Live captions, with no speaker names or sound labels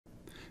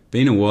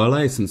Been a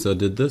while, since I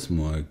did this.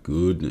 My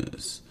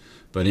goodness.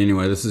 But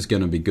anyway, this is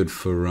going to be good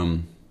for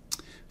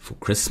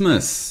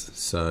Christmas.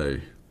 So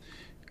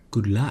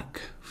good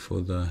luck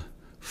for the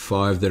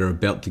 5 that are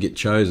about to get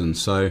chosen.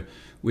 So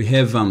we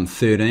have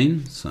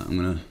 13. So I'm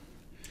going to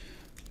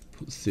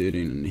put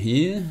 13 in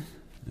here,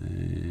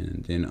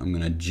 and then I'm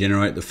going to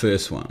generate the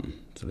first one.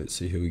 So let's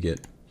see who we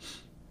get.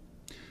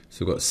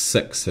 So we've got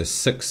 6. So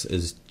 6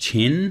 is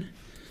Chen.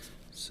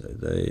 So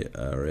they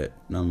are at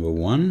number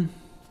 1.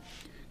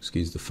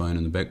 Excuse the phone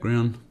in the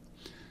background.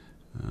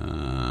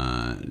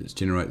 Let's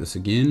generate this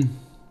again.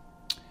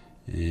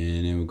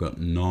 And then we've got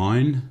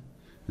 9. And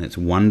that's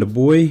Wonder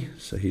Boy.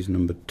 So he's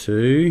number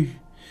 2.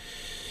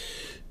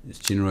 Let's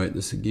generate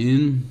this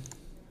again.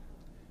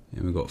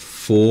 And we've got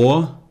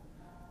 4.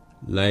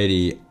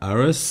 Lady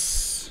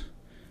Aris.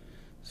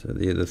 So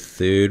they're the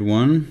 3rd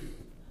one.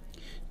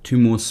 2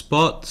 more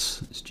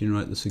spots. Let's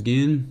generate this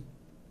again.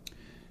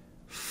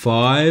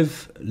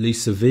 5.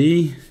 Lisa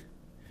V.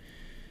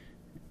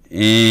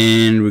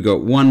 And we've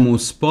got 1 more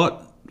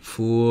spot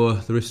for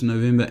the rest of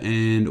November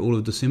and all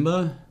of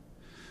December.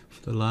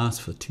 For the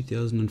last for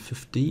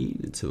 2015.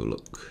 Let's have a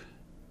look.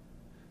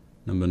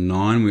 Number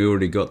 9, we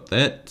already got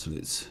that. So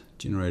let's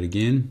generate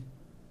again.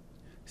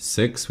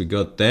 6, we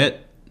got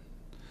that.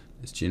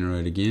 Let's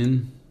generate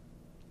again.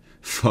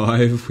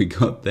 5, we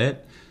got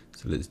that.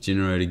 So let's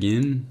generate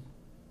again.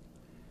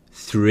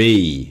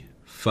 3,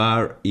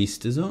 Far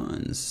East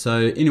Designs.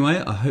 So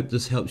anyway, I hope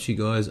this helps you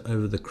guys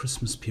over the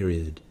Christmas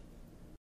period.